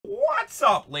What's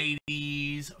up,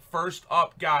 ladies? First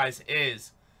up, guys,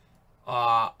 is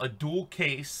a dual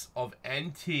case of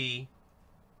NT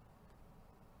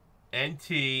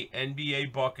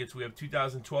NBA buckets. We have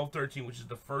 2012-13, which is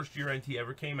the first year NT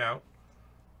ever came out.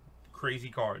 Crazy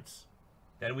cards.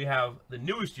 Then we have the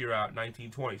newest year out,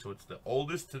 1920. So it's the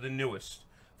oldest to the newest.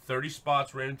 30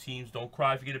 spots, random teams. Don't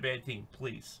cry if you get a bad team,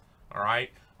 please. All right?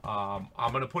 I'm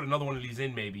going to put another one of these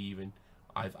in, maybe even.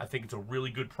 I think it's a really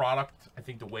good product. I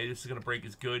think the way this is going to break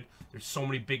is good. There's so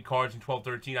many big cards in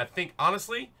 12-13. I think,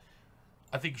 honestly,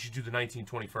 I think you should do the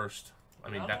 1920 first. I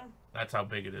mean, okay. That's how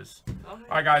big it is. Okay. All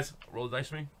right, guys. Roll the dice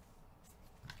for me.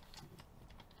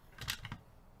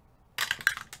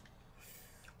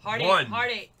 Heart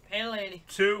 8. Pale lady.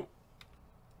 2,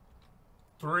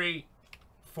 3,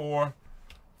 4,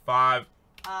 5,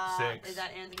 6. Is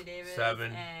that Anthony Davis?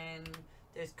 7. And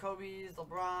there's Kobe's,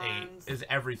 LeBron's. 8 is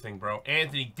everything, bro.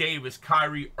 Anthony Davis,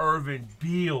 Kyrie Irving,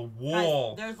 Beal,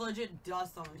 Wall. Guys, there's legit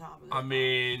dust on the top of this. I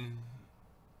mean,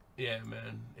 yeah,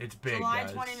 man. It's big, July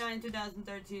guys. 29,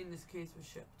 2013, this case was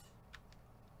shipped.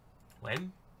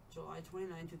 When? July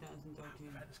 29, 2013.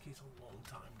 I've had this case a long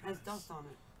time, guys. Has dust on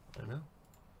it. I know.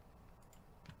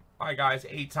 All right, guys.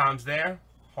 8 times there.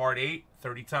 Hard 8.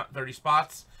 30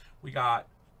 spots. We got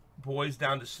boys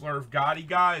down to Slurv Gotti,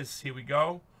 guys. Here we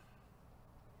go.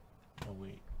 Oh,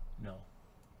 wait. No.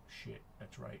 Shit.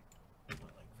 That's right. It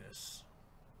went like this.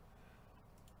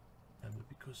 And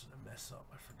because of the mess up,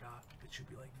 I forgot. It should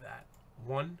be like that.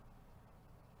 1.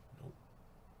 Nope.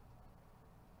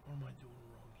 What am I doing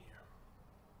wrong here?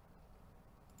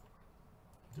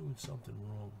 I'm doing something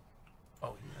wrong.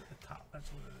 Oh, here at the top. That's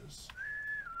what it is.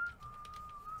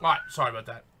 Alright. Sorry about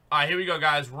that. Alright, here we go,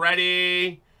 guys.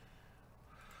 Ready?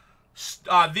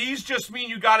 These just mean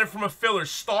you got it from a filler.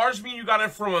 Stars mean you got it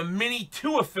from a mini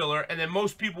to a filler, and then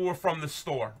most people were from the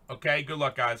store. Okay, good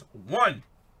luck, guys. 1.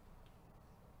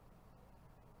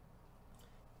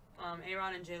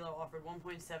 A-Rod and J-Lo offered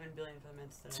 $1.7 billion for the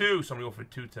Mets today. 2. Somebody offered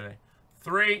 2 today.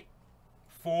 3,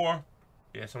 4.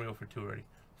 Yeah, somebody offered 2 already.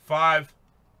 5,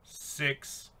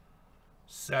 6,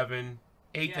 7,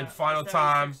 8, yeah, and final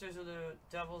time. The are the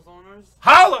Devils owners.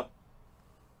 Holla!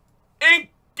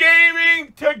 Ink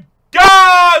Gaming to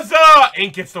Gaza!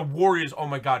 Ink gets the Warriors. Oh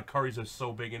my God, Curries are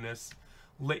so big in this.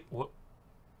 What? I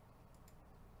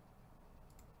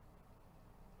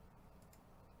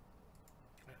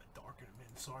gotta darken them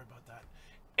in. Sorry about that.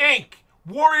 Ink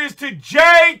Warriors to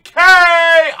JK.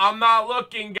 I'm not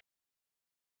looking.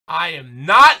 I am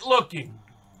not looking.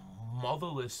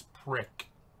 Motherless prick.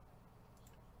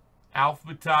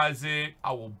 Alphabetize it.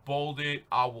 I will bold it.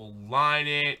 I will line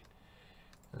it.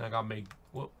 And I gotta make.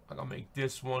 Whoop, I gotta make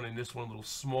this one and this one a little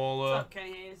smaller. What's up,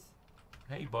 Kenny Hayes?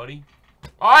 Hey, buddy.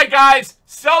 All right, guys.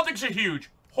 Celtics are huge.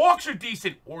 Hawks are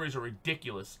decent. Warriors are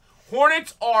ridiculous.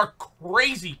 Hornets are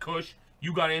crazy, Kush.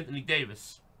 You got Anthony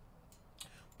Davis.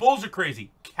 Bulls are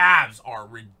crazy. Cavs are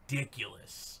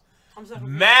ridiculous. I'm so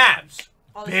Mavs,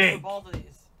 oh, big. Both of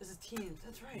these. This is teams.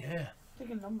 That's right. Yeah.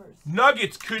 Taking numbers.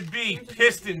 Nuggets could be.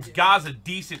 Pistons, Gaza,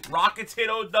 decent. Rockets hit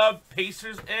O-Dub.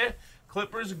 Pacers, eh.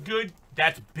 Clippers, good.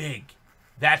 That's big.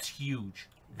 That's huge.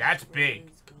 That's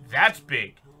big. That's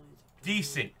big.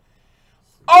 Decent.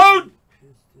 Oh,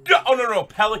 no.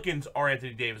 Pelicans are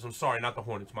Anthony Davis. I'm sorry, not the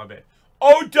Hornets. My bad.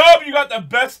 O-Dub, you got the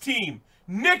best team.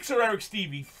 Knicks are Eric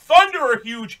Stevie. Thunder are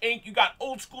huge. Inc. You got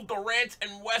old school Durant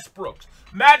and Westbrooks.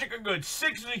 Magic are good.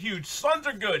 Sixers are huge. Suns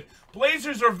are good.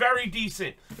 Blazers are very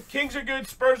decent. Kings are good.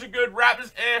 Spurs are good.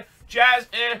 Raptors, eh. Jazz,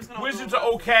 eh. Wizards are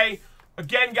okay.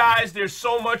 Again, guys, there's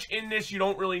so much in this, you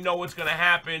don't really know what's going to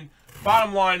happen.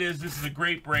 Bottom line is, this is a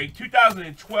great break.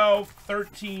 2012,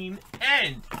 13,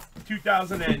 and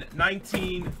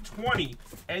 2019, 20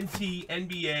 NT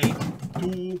NBA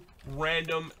dual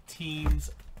random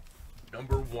teams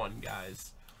 #1,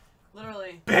 guys.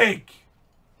 Literally. Big.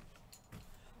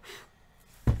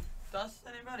 Dust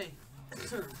anybody?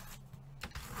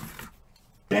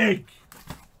 Big.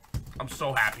 I'm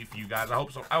so happy for you guys. I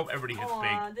hope so. I hope everybody hits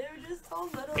big. They were just so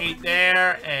little. 8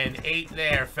 there and 8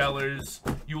 there, fellas.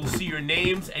 You will see your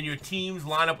names and your teams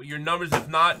line up with your numbers. If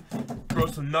not, throw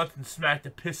some nuts and smack the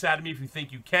piss out of me if you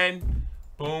think you can.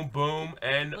 Boom, boom,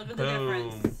 and Look at boom. the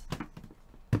difference.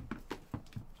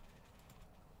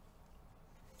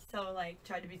 So, like,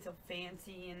 tried to be so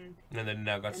fancy And then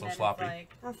now got so then sloppy. It's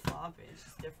like, not sloppy, it's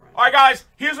just different. All right, guys,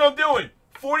 here's what I'm doing.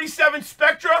 47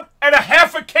 Spectra and a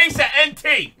half a case of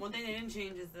NT. One thing they didn't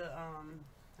change is the,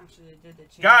 actually they did the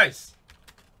change. Guys,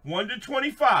 1 to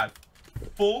 25.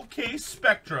 Full case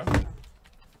Spectra.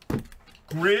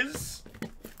 Grizz.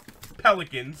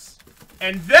 Pelicans.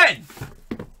 And then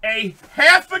a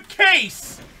half a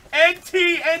case NT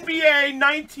NBA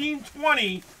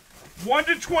 1920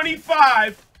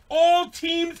 1/25. All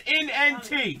teams in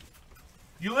NT.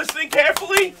 You listening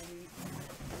carefully?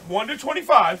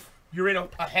 1/25. You're in a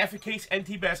half a case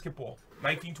NT basketball.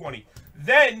 1920.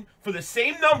 Then, for the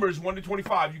same numbers,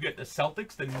 1/25, you get the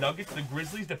Celtics, the Nuggets, the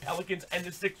Grizzlies, the Pelicans, and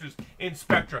the Sixers in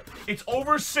Spectra. It's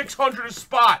over 600 a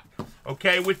spot,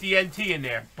 okay, with the NT in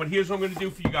there. But here's what I'm going to do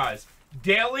for you guys.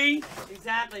 Daily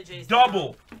Exactly, Jason.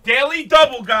 double. Daily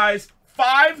double, guys.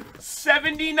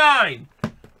 $5.79.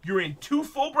 You're in 2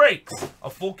 full breaks. A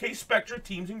full case Spectra,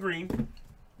 teams in green,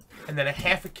 and then a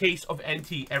half a case of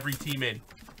NT, every team in.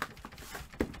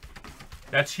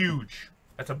 That's huge.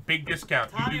 That's a big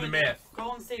discount. Tommy, You do the math.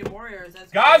 Golden State Warriors.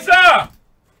 That's Gaza!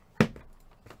 Great.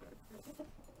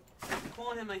 I'm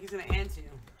calling him like he's gonna answer you.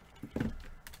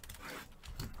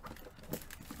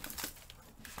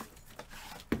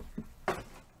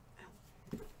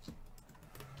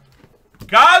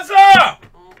 Gaza!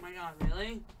 Oh my God,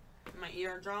 really? My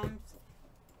eardrums.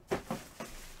 We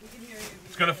can hear you.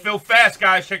 It's gonna fill fast,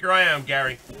 guys. Check your I am,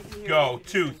 Gary. Go.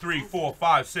 2, 3, 4,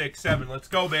 5, 6, 7. Let's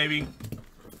go, baby.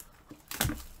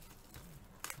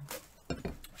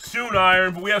 Soon,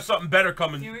 Iron, but we have something better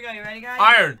coming. Here we go. You ready, guys?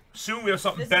 Iron, soon we have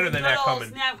something better than that coming.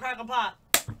 Snap, crackle, pop.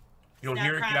 You don't Snap,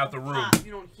 hear it? Get out the room. Pop.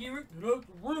 You don't hear it? Get out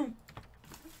the room.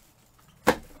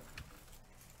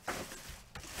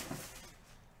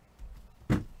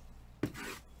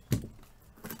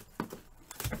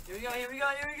 Here we go. Here we go.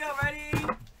 Here we go.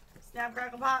 Ready? Snap,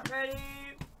 crackle, pop. Ready?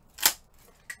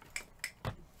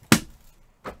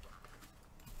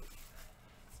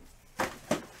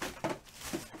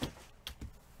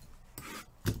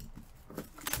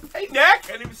 Hey, Nick! I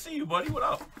didn't even see you, buddy. What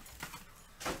up?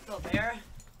 Go, bear.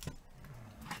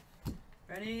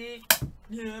 Ready?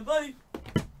 Yeah, buddy.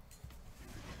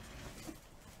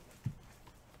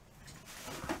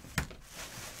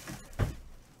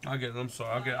 I'll get it. I'm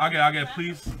sorry. I'll get it,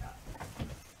 please.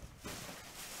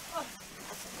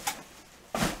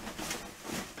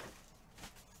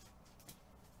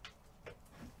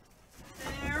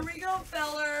 There we go,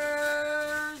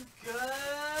 fellers. Good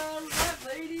luck,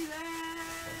 ladies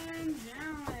and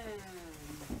gentlemen.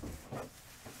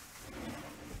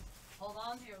 Hold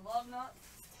on to your lug nuts.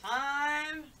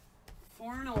 Time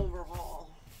for an overhaul.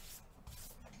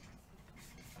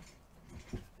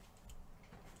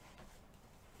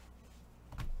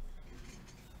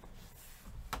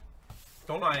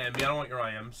 Don't I am me. I don't want your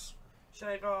IMs. Should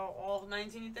I go all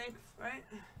 19, you think? Right?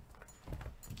 Yeah,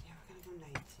 we're gonna go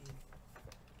 19.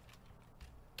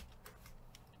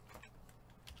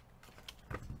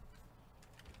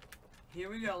 Here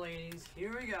we go, ladies.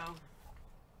 Here we go.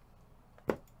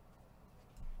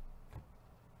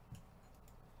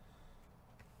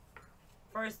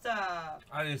 First up,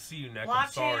 I didn't see you, Nick. I'm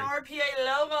blockchain sorry. RPA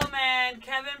logo man,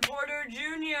 Kevin Porter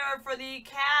Jr. for the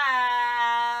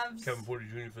Cavs. Kevin Porter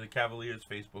Jr. for the Cavaliers.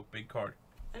 Facebook. Big card.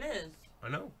 It is. I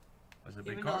know. That's a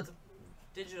big Even though card. it's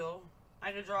digital.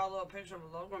 I could draw a little picture of a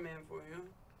logo man for you.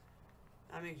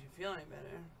 That makes you feel any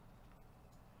better.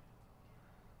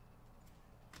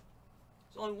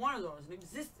 There's only one of those in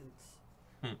existence.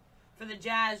 For the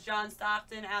Jazz, John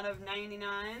Stockton out of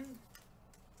 99.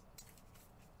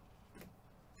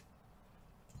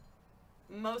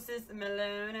 Moses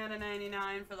Malone out of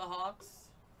 99 for the Hawks.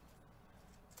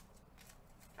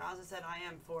 Gaza said I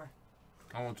am 4.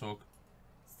 I won't talk.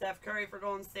 Steph Curry for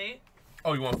Golden State.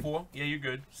 Oh, you want 4? Yeah, you're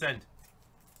good. Send.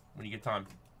 When you get time.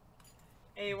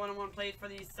 A one-on-one plate for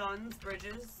the Suns,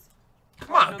 Bridges.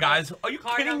 Come on, guys. Are you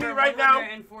kidding me right now?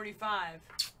 145. Are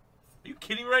you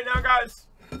kidding me right now, guys?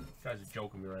 You guys are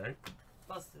joking me, right?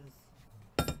 Busters.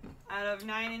 Out of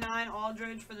 99,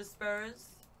 Aldridge for the Spurs.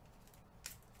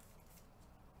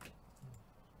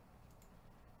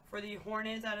 For the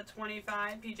Hornets, out of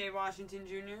 25, PJ Washington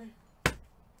Jr.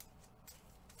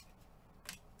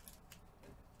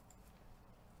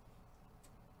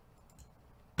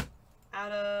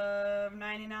 Out of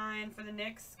 99 for the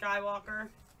Knicks, Skywalker.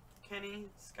 Kenny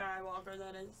Skywalker,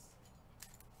 that is.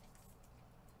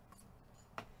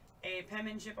 A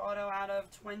penmanship auto out of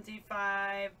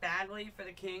 25, Bagley for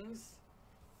the Kings.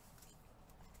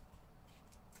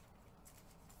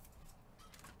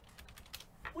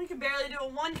 We can barely do a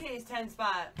 1 case 10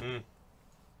 spot.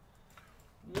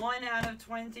 1 out of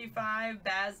 25,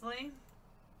 Basley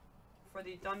for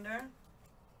the Thunder.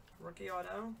 Rookie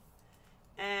auto.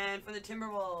 And for the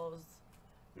Timberwolves,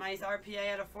 nice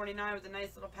RPA out of 49 with a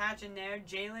nice little patch in there.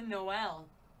 Jalen Noel.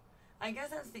 I guess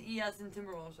that's the ES in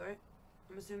Timberwolves, right?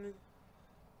 I'm assuming.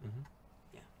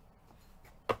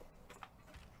 Yeah.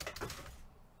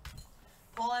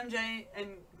 Paul MJ and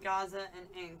Gaza and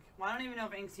Ink. Well, I don't even know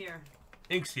if Ink's here.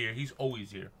 Ink's here. He's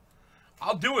always here.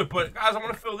 I'll do it, but guys, I'm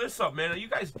gonna fill this up, man. Are you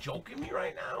guys joking me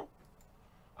right now?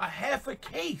 A half a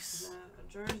case.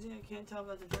 A jersey. I can't tell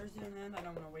about the jersey in hand. I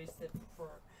don't want to waste it for.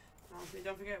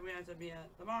 Don't forget, we have to be at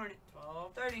the barn at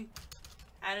 12:30.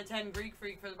 Out of 10, Greek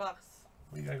Freak for the Bucks.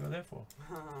 What you gotta go there for?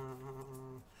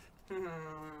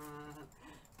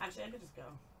 Actually, I could just go.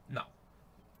 No.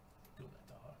 Do that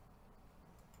to her.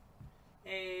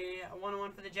 A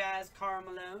 101 for the Jazz, Karl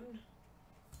Malone.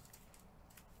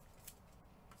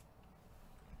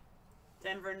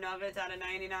 Denver Nuggets out of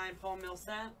 99, Paul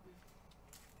Millsap.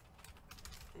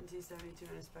 NT72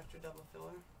 and a Spectre double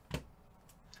filler.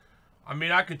 I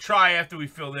mean, I could try after we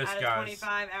fill this, out of guys.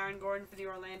 25, Aaron Gordon for the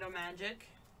Orlando Magic.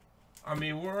 I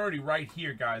mean, we're already right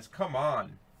here, guys. Come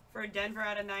on. For Denver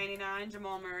out of 99,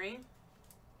 Jamal Murray.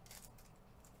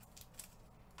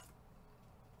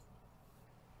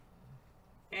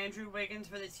 Andrew Wiggins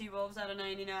for the T-Wolves out of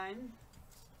 99.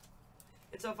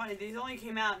 It's so funny. These only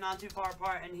came out not too far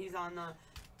apart, and he's on the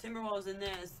Timberwolves in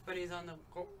this, but he's on the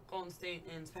Golden State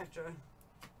in Spectra.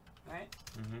 Right?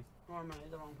 Mm-hmm. Or am I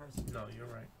the wrong person? No, you're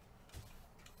right.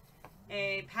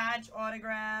 A patch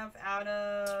autograph out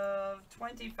of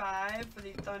 25 for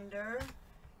the Thunder.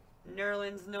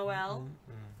 Nerlens Noel.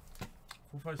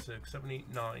 4, 5, 6, 7,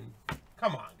 8, 9.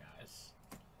 Come on, guys.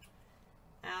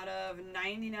 Out of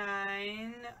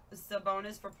 99,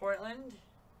 Sabonis for Portland.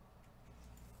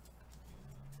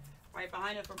 Right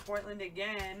behind it for Portland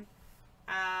again.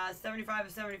 75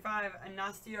 of 75, a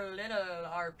Nasir Little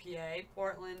RPA.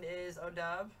 Portland is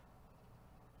O'Dub.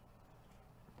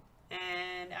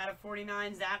 And out of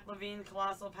 49, Zach LaVine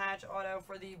Colossal Patch Auto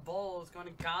for the Bulls, going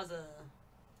to Gaza.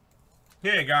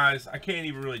 Yeah, guys, I can't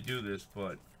even really do this,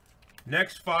 but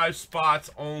next 5 spots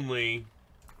only.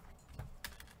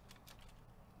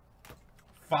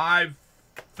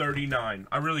 539.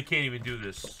 I really can't even do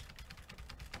this.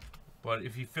 But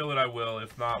if you fill it, I will.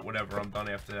 If not, whatever. I'm done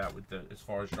after that with the as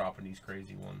far as dropping these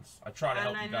crazy ones. I try to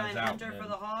help you guys out. Hunter for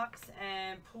the Hawks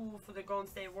and Poole for the Golden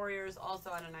State Warriors, also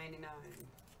out of 99.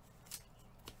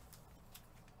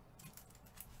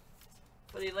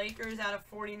 For the Lakers, out of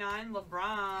 49,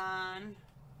 LeBron.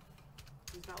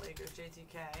 He's not Lakers,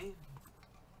 JTK.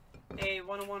 A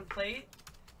 101 plate,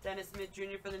 Dennis Smith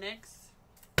Jr. for the Knicks.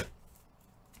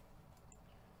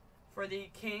 For the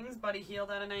Kings, Buddy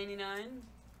Hield out of 99.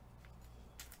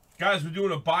 Guys, we're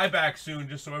doing a buyback soon,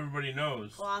 just so everybody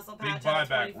knows. Colossal Big patch out of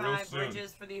buyback 25, real soon.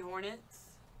 Bridges for the Hornets.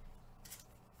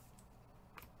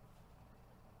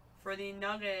 For the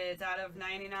Nuggets, out of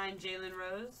 99, Jalen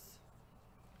Rose.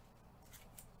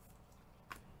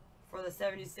 For the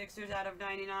 76ers, out of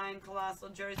 99, Colossal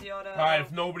Jersey Auto. Alright,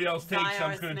 if nobody else takes it,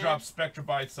 I'm just going to Smith. drop Spectra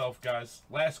by itself, guys.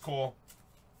 Last call.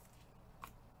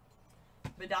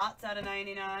 Badots out of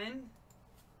 99.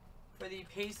 For the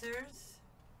Pacers.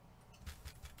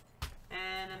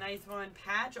 And a nice one,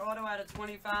 patch auto out of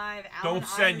 25. Don't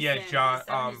send yet, John.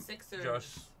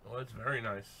 Josh. Oh, that's very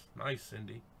nice. Nice,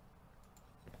 Cindy.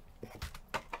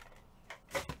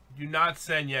 Do not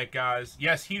send yet, guys.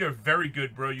 Yes, Heater, very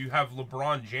good, bro. You have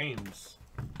LeBron James.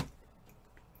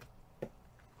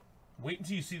 Wait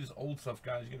until you see this old stuff,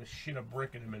 guys. You're gonna shit a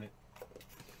brick in a minute.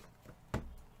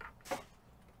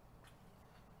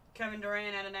 Kevin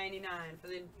Durant out of 99 for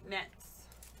the Nets.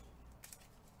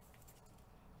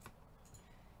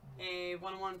 A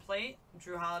 101 plate,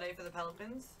 Drew Holiday for the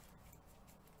Pelicans.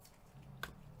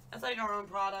 That's like our own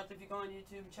product. If you go on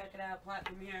YouTube, check it out.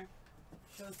 Platinum here.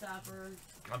 Showstopper.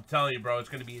 I'm telling you, bro, it's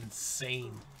going to be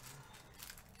insane.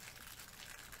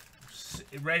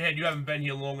 Redhead, you haven't been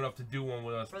here long enough to do one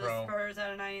with us, for bro. For the Spurs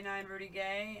out of 99, Rudy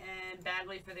Gay. And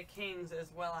Bagley for the Kings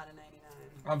as well out of 99.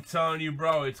 I'm telling you,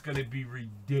 bro, it's going to be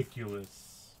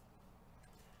ridiculous.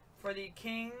 For the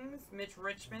Kings, Mitch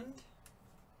Richmond.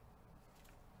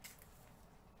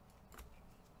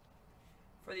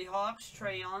 For the Hawks,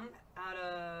 Trae Young out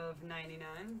of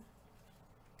 99.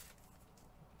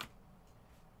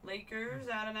 Lakers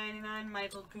out of 99,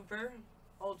 Michael Cooper.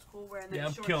 Old school wearing the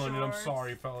short shorts. Yeah, I'm killing it. I'm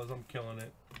sorry, fellas. I'm killing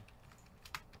it.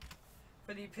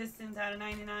 For the Pistons out of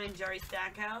 99, Jerry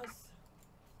Stackhouse.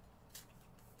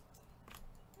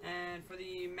 And for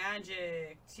the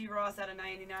Magic, T. Ross out of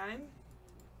 99.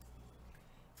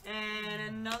 And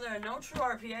another, no true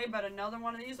RPA, but another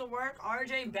one of these will work.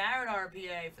 RJ Barrett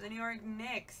RPA for the New York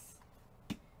Knicks.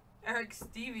 Eric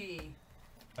Stevie.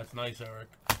 That's nice, Eric.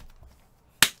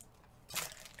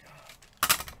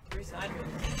 Three sideways.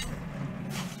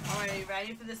 Alright, you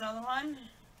ready for this other one?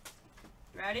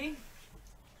 Ready?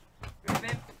 Ready,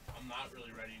 babe? I'm not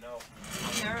really ready, no.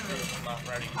 I'm nervous. I'm not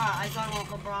ready. I thought I want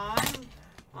LeBron.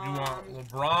 You want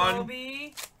LeBron,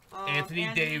 Kobe, Anthony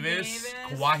Davis,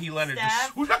 Davis, Kawhi Leonard.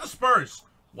 Steph. Who's got the Spurs?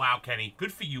 Wow, Kenny.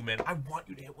 Good for you, man. I want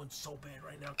you to hit one so bad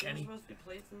right now, Kenny. There's supposed to be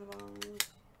plates in the bottom.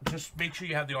 Just make sure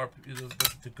you have the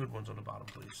the good ones on the bottom,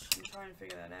 please. I'm trying to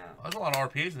figure that out. There's a lot of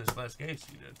RPAs in this last case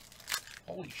you did.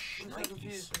 Holy shit. I'm so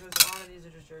confused because a lot of these are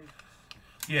just jerseys.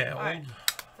 Yeah, all right.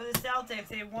 For the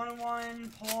Celtics, a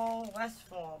 1-1 Paul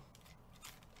Westphal.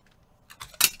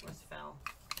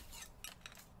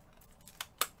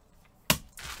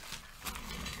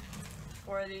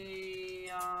 For the,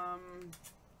 oh,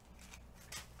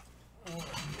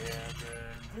 yeah,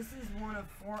 man. This is one of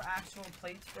 4 actual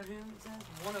plates for him, it says.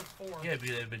 1 of 4. Yeah, it'd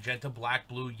be the magenta, black,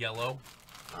 blue, yellow.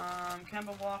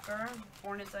 Kemba Walker,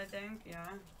 Hornets, I think,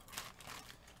 yeah.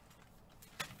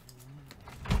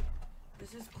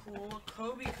 This is cool.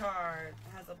 Kobe card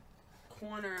has a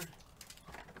corner,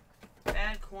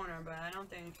 bad corner, but I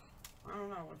don't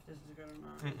know if this is good or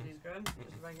not. Is these good?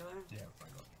 Just regular? Yeah,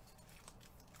 regular.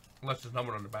 Unless there's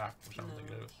numbered on the back, which I don't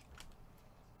think it is.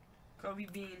 Kobe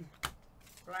Bean,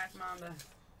 Black Mamba.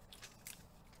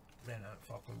 Man, I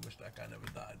fucking wish that guy never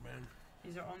died, man.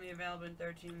 These are only available in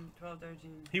 12,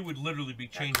 13. He would literally be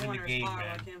changing the game,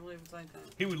 man. I can't believe it's like that.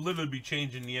 He would literally be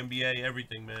changing the NBA,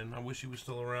 everything, man. I wish he was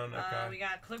still around, that guy. We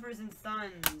got Clippers and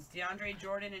Suns. DeAndre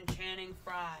Jordan and Channing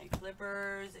Frye.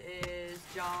 Clippers is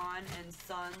John and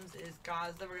Suns is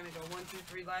Gaza. We're going to go 1, 2,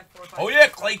 3, live, 4, 5. Oh, yeah,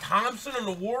 Klay Thompson and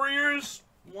the Warriors.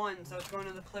 1, so it's going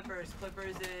to the Clippers.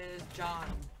 Clippers is John.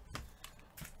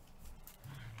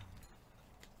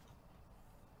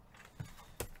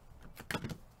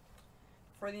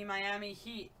 For the Miami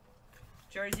Heat,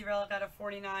 jersey relic out of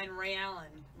 49, Ray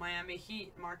Allen. Miami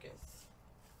Heat, Marcus.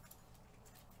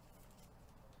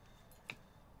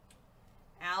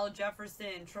 Al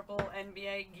Jefferson, triple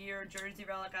NBA gear, jersey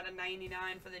relic out of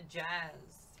 99 for the Jazz.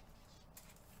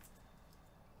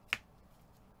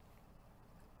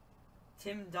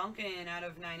 Tim Duncan out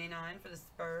of 99 for the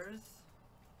Spurs.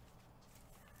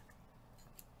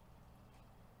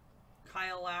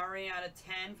 Kyle Lowry out of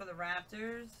 10 for the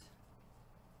Raptors.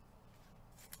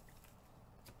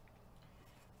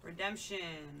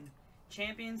 Redemption.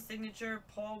 Champion signature,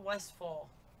 Paul Westphal.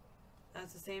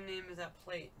 That's the same name as that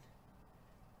plate.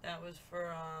 That was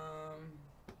for,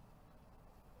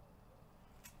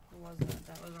 who was that?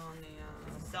 That was on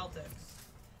the, Celtics.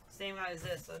 Same guy as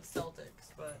this, so it's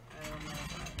Celtics, but I don't know if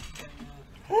I'm getting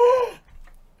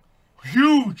that.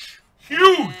 Huge!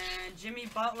 Huge! And Jimmy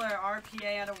Butler,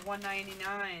 RPA out of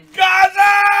 199.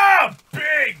 Gaza!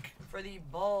 Big! For the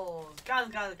Bulls.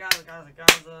 Gaza.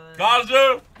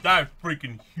 Gaza! That's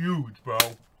freaking huge, bro.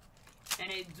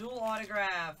 And a dual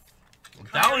autograph. I'm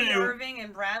telling Kyrie you. Irving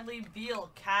and Bradley Beal.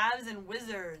 Cavs and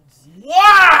Wizards.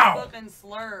 Wow! Book and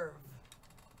Slurve.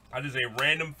 That is a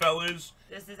random, fellas.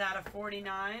 This is out of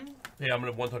 49. Yeah, I'm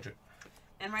going to one-touch it.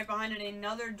 And right behind it,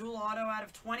 another dual auto out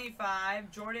of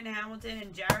 25. Jordan Hamilton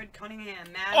and Jared Cunningham.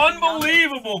 Mavs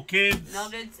Unbelievable, kids.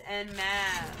 Nuggets and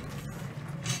Mavs.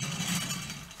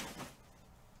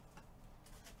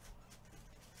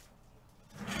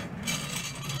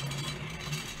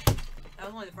 That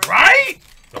was only the first Right?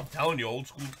 I'm telling you, old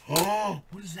school. Oh,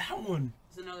 what is that one?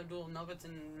 It's another dual Nuggets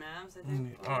and Mavs, I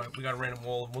think. Alright, we got to random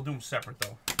wall. We'll do them separate,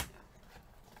 though.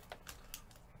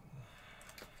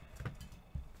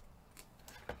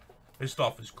 This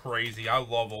stuff is crazy. I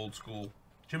love old school.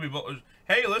 Jimmy Butler.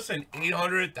 Hey, listen,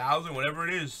 800,000, whatever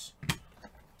it is.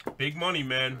 Big money,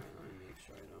 man.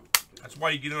 That's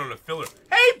why you get in on a filler.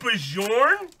 Hey,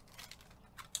 Bajorn!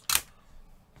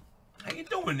 How you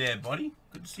doing there, buddy?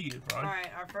 Good to see you, bro.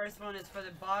 Alright, our first one is for the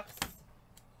Bucks.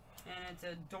 And it's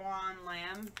a Doron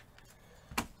Lamb.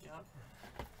 Yep.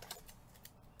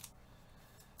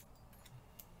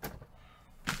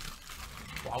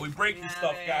 While we breaking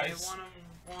stuff, guys.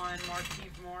 1-of-1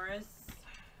 Markieff Morris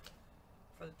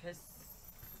for the Pistons.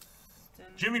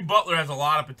 Jimmy Butler has a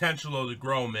lot of potential, though, to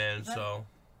grow, man, so.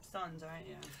 Suns, right?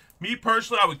 Yeah. Me,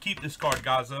 personally, I would keep this card,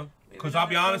 Gaza. Because I'll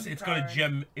be honest, it's gonna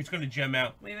gem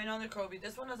out. We have another Kobe.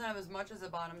 This one doesn't have as much as the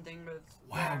bottom thing, but it's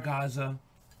wow, Gaza.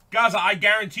 Gaza, I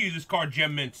guarantee you this card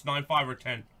gem mints 9, 5, or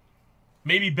 10.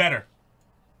 Maybe better.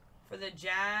 For the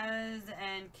Jazz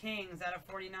and Kings out of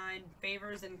 49,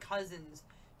 Favors and Cousins.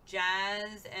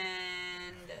 Jazz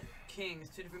and Kings.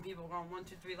 2 different people going 1,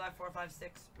 2, 3, left, 4, 5,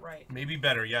 6, right. Maybe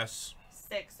better, yes.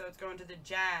 6, so it's going to the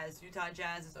Jazz. Utah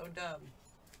Jazz is O-Dub.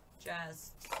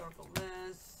 Jazz, circle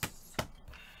this.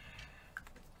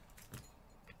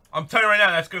 I'm telling you right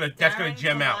now, that's gonna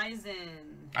gem Darren out. Collison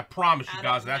I promise you, out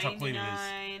guys, of that's how clean it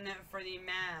 99 for the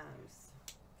Mavs.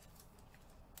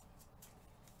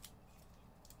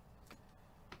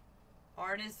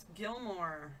 Artis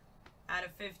Gilmore out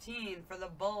of 15 for the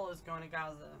Bulls going to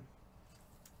Gaza.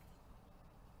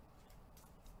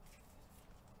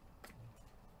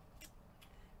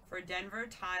 For Denver,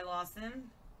 Ty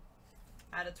Lawson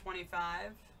out of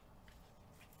 25.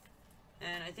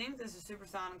 And I think this is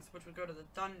Supersonics, which would go to the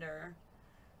Thunder.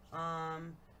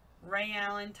 Ray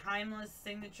Allen, Timeless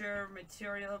Signature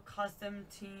Material Custom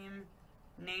Team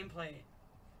Nameplate.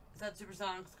 Is that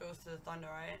Supersonics goes to the Thunder,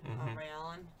 right? Mm-hmm. Ray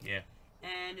Allen. Yeah.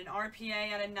 And an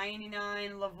RPA out of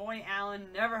 99, Lavoy Allen.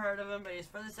 Never heard of him, but he's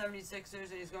for the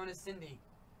 76ers, and he's going to Cindy.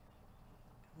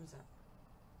 Who's that?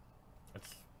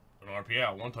 That's an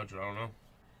RPA. One toucher, I don't know.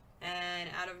 And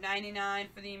out of 99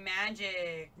 for the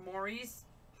Magic, Maurice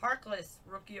Harkless,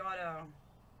 rookie auto.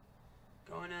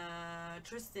 Going to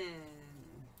Tristan.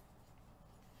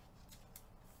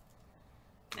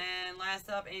 And last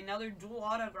up, another dual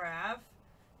autograph.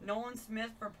 Nolan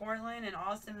Smith for Portland and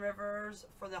Austin Rivers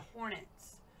for the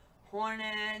Hornets.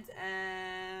 Hornets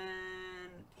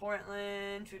and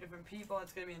Portland, two different people.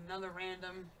 It's going to be another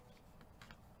random.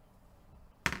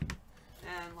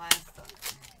 And last up.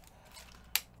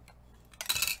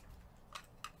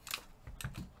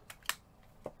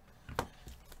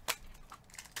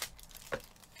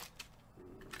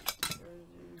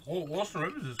 Oh, Austin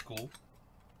Rivers is cool.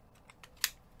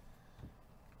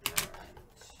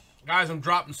 Guys, I'm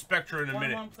dropping Spectra in a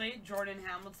minute. 1-1 plate, Jordan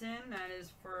Hamilton. That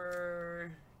is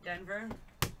for Denver.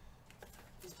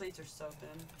 These plates are so thin.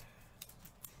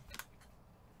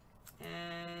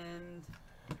 And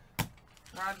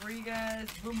Rodriguez,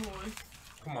 Boomers.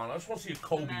 Come on, I just want to see a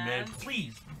Kobe, man.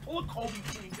 Please, pull a Kobe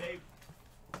for me, babe.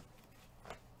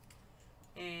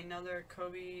 Another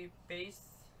Kobe base.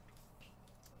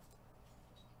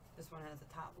 This one has the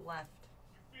top left.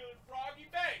 You feeling froggy,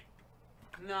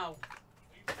 babe? No.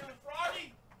 You feeling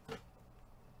froggy?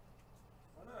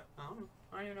 Why not? I don't know.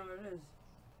 I don't even know what it is.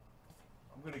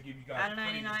 I'm going to give you guys Out of a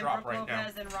 99, drop Brooke right now.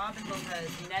 Lopez and Robin Lopez.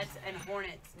 Nets and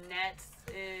Hornets. Nets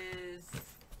is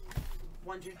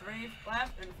 1, 2, 3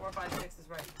 left, and 4, 5, 6 is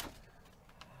right.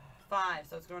 5,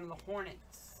 so it's going to the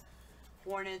Hornets.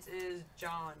 Hornets is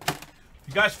John.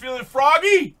 You guys feeling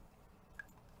froggy?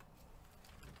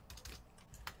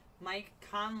 Mike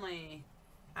Conley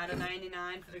out of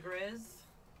 99 for the Grizz.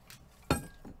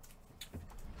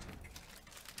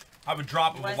 I have a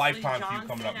drop of Wesley a lifetime Johnson for you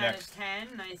coming up out next. of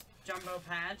 10. Nice jumbo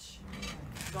patch.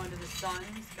 Going to the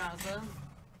Suns. Gaza.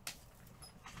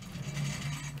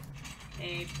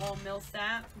 A Paul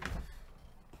Millsap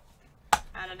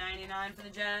out of 99 for the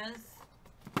Jazz.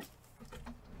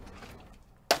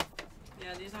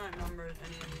 Yeah, these aren't numbered,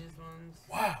 any of these ones.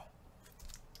 Wow.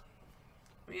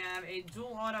 We have a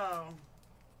dual auto.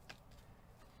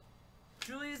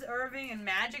 Julius Irving and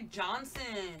Magic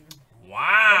Johnson.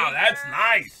 Wow, that's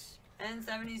nice. And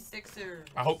 76ers.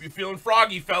 I hope you're feeling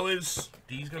froggy, fellas.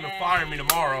 D's going to fire me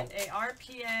tomorrow. A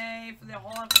RPA for the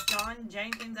Hawks, John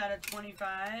Jenkins out of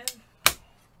 25.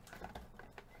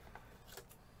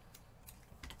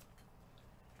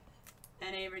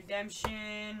 And a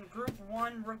redemption, Group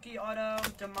 1 rookie auto,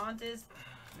 DeMontis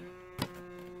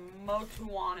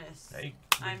Motuanis. Hey,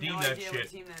 I have redeem no that idea shit. what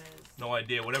team that is. No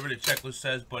idea. Whatever the checklist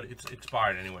says, but it's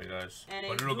expired anyway, guys. And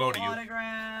but a it'll go to you.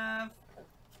 autograph,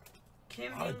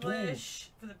 Kim Oh, English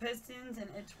for the Pistons and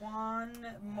Etwan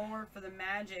Moore for the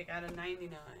Magic out of 99.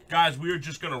 Guys, we are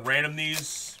just going to random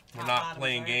these. We're not Bottom,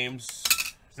 playing right? games.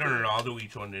 No. I'll do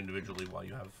each one individually while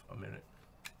you have a minute.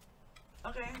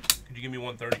 Okay. Could you give me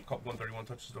 131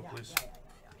 touches, though, please?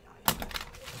 Yeah.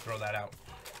 Throw that out.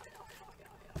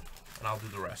 And I'll do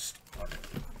the rest.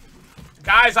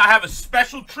 Guys, I have a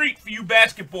special treat for you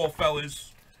basketball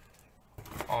fellas.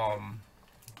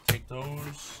 Take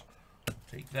those.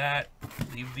 Take that.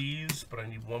 Leave these. But I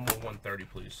need one more 130,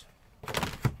 please.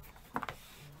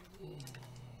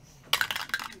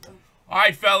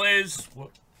 Alright, fellas.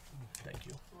 What? Thank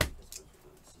you.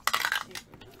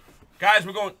 Guys,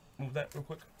 we're going... Move that real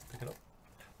quick. Pick it up.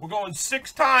 We're going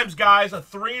 6 times, guys. A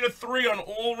 3 and a 3 on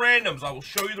all randoms. I will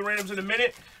show you the randoms in a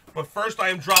minute. But first, I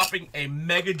am dropping a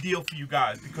mega deal for you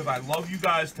guys because I love you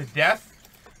guys to death.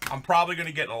 I'm probably going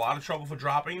to get in a lot of trouble for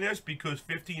dropping this because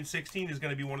 15-16 is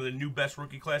going to be one of the new best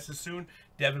rookie classes soon.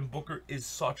 Devin Booker is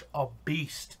such a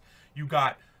beast. You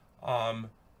got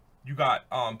Porzingis.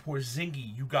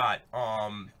 You got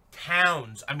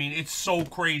Towns. I mean, it's so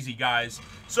crazy, guys.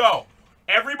 So,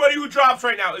 everybody who drops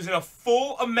right now is in a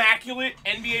full immaculate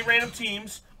NBA random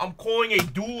teams. I'm calling a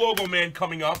dual logo man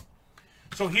coming up.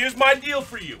 So here's my deal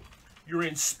for you. You're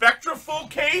in Spectra full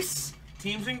case,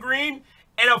 teams in green,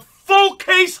 and a full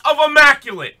case of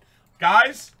immaculate.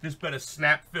 Guys, this better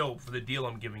snap fill for the deal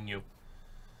I'm giving you.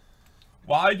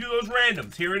 While I do those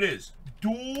randoms, here it is.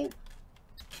 Dual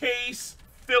case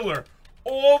filler.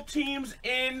 All teams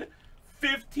in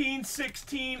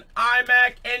 15-16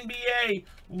 iMac NBA.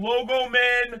 Logo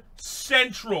Man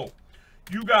Central.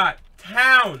 You got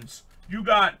Towns. You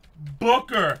got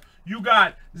Booker. You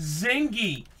got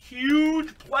Zingy.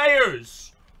 Huge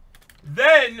players.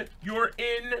 Then you're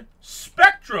in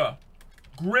Spectra.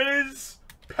 Grizz,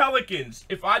 Pelicans.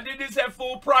 If I did this at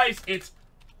full price, it's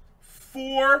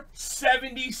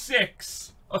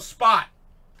 $476 a spot.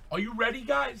 Are you ready,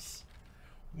 guys?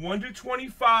 1 to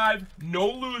 25, no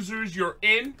losers. You're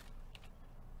in.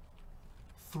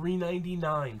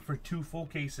 $3.99 for 2 full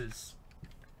cases.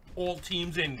 All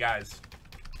teams in, guys.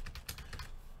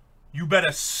 You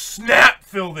better snap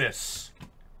fill this.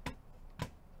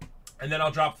 And then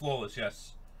I'll drop Flawless,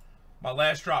 yes. My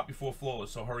last drop before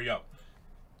Flawless, so hurry up.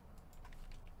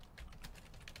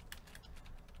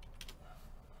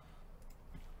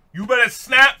 You better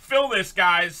snap fill this,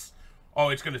 guys. Oh,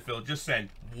 it's going to fill. Just send.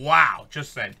 Wow.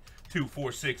 Just send. 2,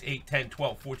 4, 6, 8, 10,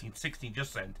 12, 14, 16.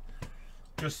 Just send.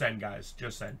 Just send, guys.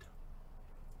 Just send.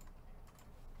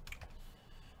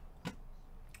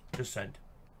 Just send.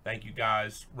 Thank you,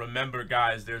 guys. Remember,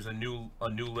 guys, there's a new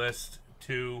list.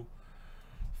 2,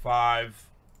 5,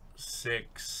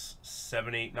 6,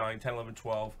 7, 8, 9, 10, 11,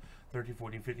 12, 13,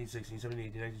 14, 15, 16, 17,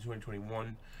 18, 19, 20,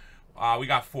 21. We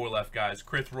got 4 left, guys.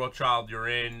 Chris Rothschild, you're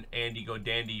in. Andy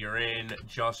Godandy, you're in.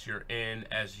 Just, you're in.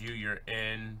 SU, you're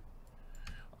in.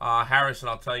 Harrison,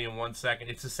 I'll tell you in 1 second.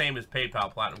 It's the same as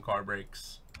PayPal Platinum Card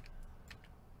Breaks.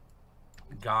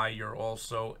 Guy, you're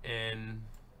also in.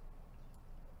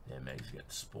 Yeah, Meg's getting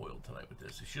spoiled tonight with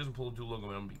this. If she doesn't pull a dual logo,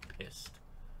 I'm going to be pissed.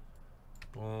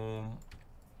 Boom.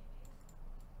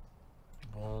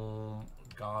 Boom.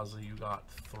 Gaza, you got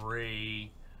 3.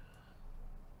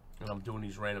 And I'm doing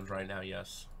these randoms right now,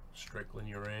 yes. Strickland,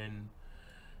 you're in.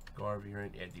 Garvey, you're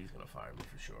in. Yeah, D's going to fire me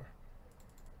for sure.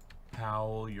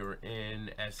 Powell, you're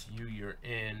in. SU, you're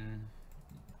in.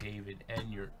 David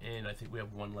N, you're in. I think we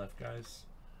have 1 left, guys.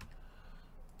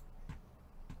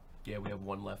 Yeah, we have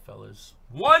 1 left, fellas.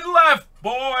 1 left,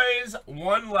 boys!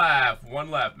 1 left. 1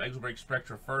 left. Megs will break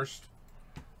Spectra first.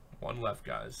 1 left,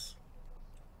 guys.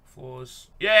 Flawless.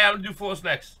 Yeah, I'm going to do Flawless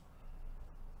next.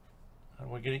 How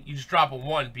do I get it? You just drop a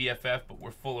 1, BFF, but we're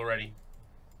full already.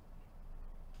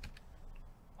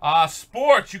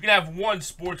 Sports. You can have 1,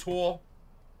 Sports Hall.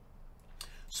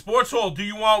 Sports Hall, do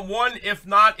you want 1? If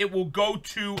not, it will go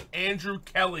to Andrew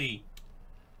Kelly.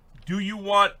 Do you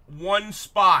want 1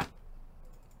 spot?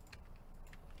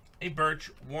 Hey, Birch,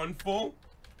 1 full?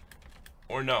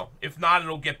 Or no? If not,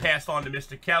 it'll get passed on to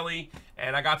Mr. Kelly.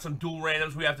 And I got some dual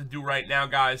randoms we have to do right now,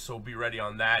 guys, so be ready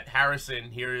on that.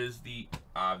 Harrison, here is the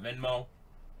Venmo.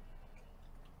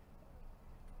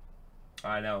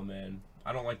 I know, man.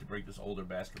 I don't like to break this older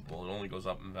basketball. It only goes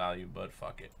up in value, but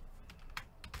fuck it.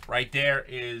 Right there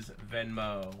is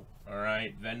Venmo. All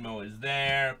right, Venmo is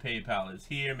there. PayPal is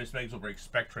here. Miss Megs will break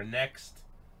Spectra next.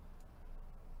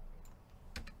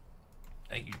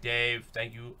 Thank you, Dave.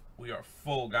 Thank you. We are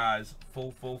full, guys.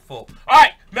 Full, full, full. All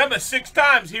right, remember, 6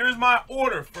 times. Here's my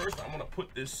order. First, I'm going to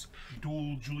put this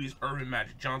dual Julius Erving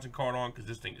Magic Johnson card on because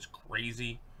this thing is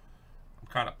crazy.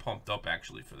 I'm kind of pumped up,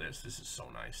 actually, for this. This is so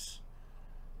nice.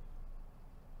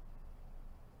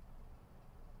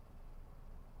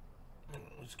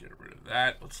 Let's get rid of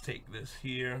that. Let's take this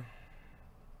here.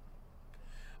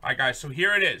 All right, guys, so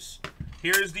here it is.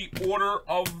 Here's the order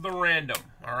of the random,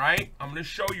 all right? I'm going to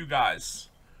show you guys.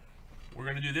 We're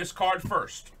going to do this card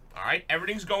first, all right?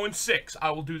 Everything's going 6. I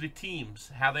will do the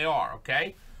teams, how they are,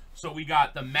 okay? So we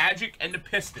got the Magic and the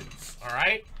Pistons, all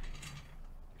right?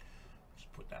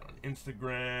 Just put that on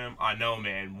Instagram. I know,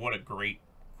 man. What a great,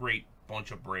 great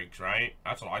bunch of breaks, right?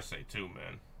 That's what I say, too,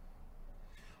 man.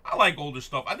 I like older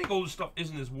stuff. I think older stuff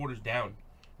isn't as watered down.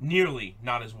 Nearly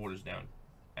not as watered down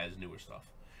as newer stuff.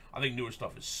 I think newer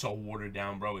stuff is so watered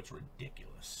down, bro. It's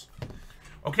ridiculous.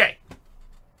 Okay.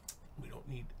 We don't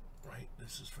need... Right,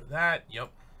 this is for that. Yep.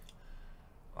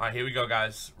 All right, here we go,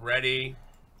 guys. Ready?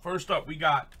 First up, we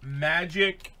got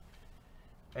Magic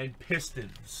and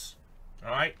Pistons.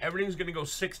 All right? Everything's going to go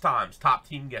 6 times. Top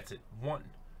team gets it. 1,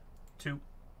 2,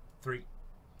 3,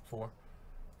 4,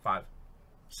 5,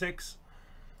 6.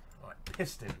 All right,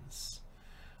 Pistons.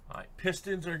 All right,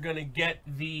 Pistons are going to get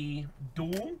the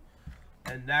duel,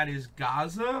 and that is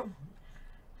Gaza.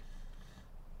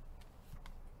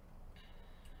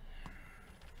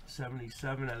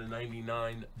 77 out of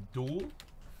 99 duel.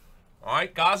 All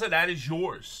right, Gaza, that is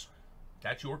yours.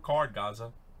 That's your card,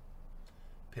 Gaza.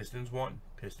 Pistons 1.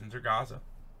 Pistons or Gaza.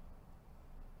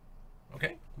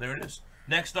 Okay, there it is.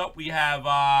 Next up, we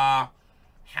have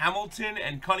Hamilton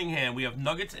and Cunningham. We have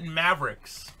Nuggets and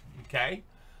Mavericks. Okay,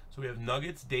 so we have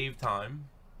Nuggets, Dave time.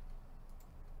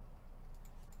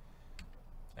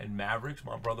 And Mavericks,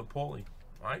 my brother Paulie.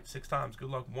 All right, 6 times. Good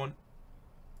luck. 1,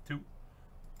 2,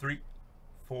 3,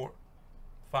 4,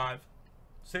 5,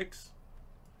 6.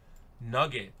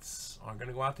 Nuggets are going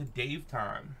to go out to Dave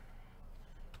time.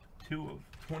 2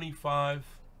 of 25.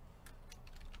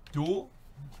 Dual.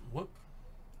 Whoop.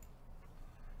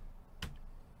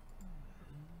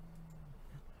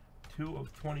 2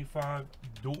 of 25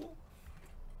 dual.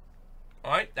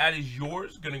 All right, that is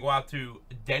yours. Going to go out to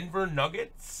Denver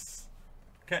Nuggets.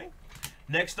 Okay.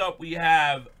 Next up, we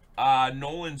have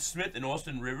Nolan Smith and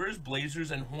Austin Rivers,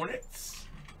 Blazers and Hornets.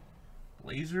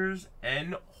 Blazers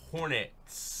and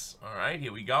Hornets. All right,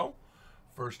 here we go.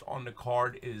 First on the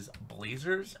card is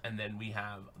Blazers, and then we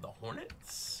have the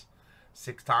Hornets.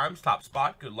 6 times, top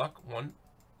spot. Good luck. 1,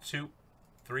 2,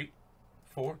 3,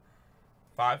 4,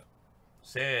 5,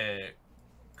 6.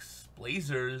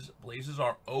 Blazers. Blazers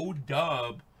are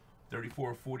O-Dub,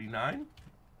 34-49.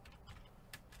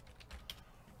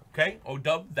 Okay,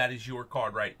 O-Dub, that is your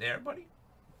card right there, buddy.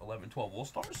 11-12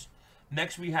 All-Stars.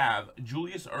 Next, we have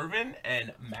Julius Erving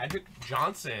and Magic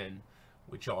Johnson,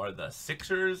 which are the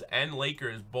Sixers and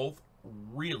Lakers. Both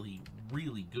really,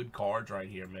 really good cards right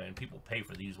here, man. People pay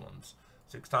for these ones.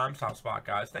 6 times, top spot,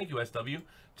 guys. Thank you, SW.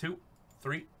 2,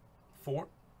 3, 4,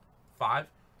 5,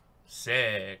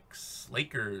 6.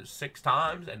 Lakers 6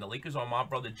 times, and the Lakers are my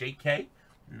brother JK.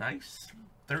 Nice.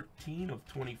 13 of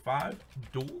 25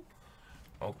 dual.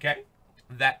 Okay,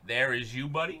 that there is you,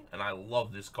 buddy, and I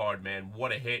love this card, man.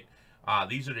 What a hit.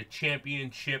 These are the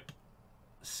championship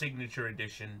signature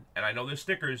edition, and I know they're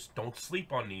stickers. Don't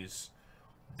sleep on these.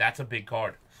 That's a big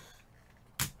card.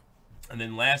 And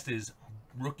then last is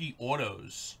rookie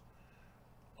autos.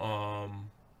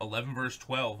 11 versus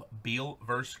 12. Beal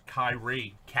versus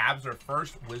KYRIE. Cavs are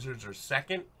first. Wizards are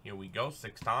second. Here we go.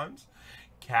 6 times.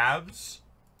 Cavs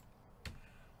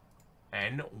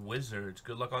and Wizards.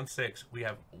 Good luck on 6. We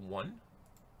have 1,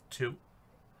 2,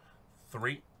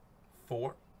 3,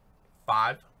 4,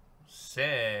 5,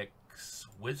 6.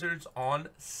 Wizards on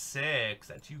 6.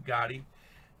 That's you, Gotti.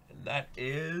 And that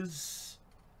is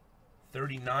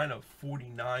 39 of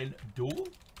 49 dual.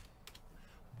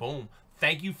 Boom.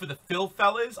 Thank you for the fill,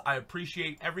 fellas. I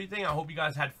appreciate everything. I hope you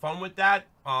guys had fun with that.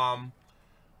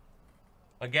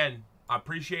 Again, I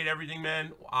appreciate everything,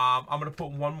 man. I'm going to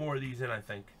put one more of these in, I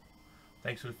think.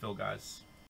 Thanks for the fill, guys.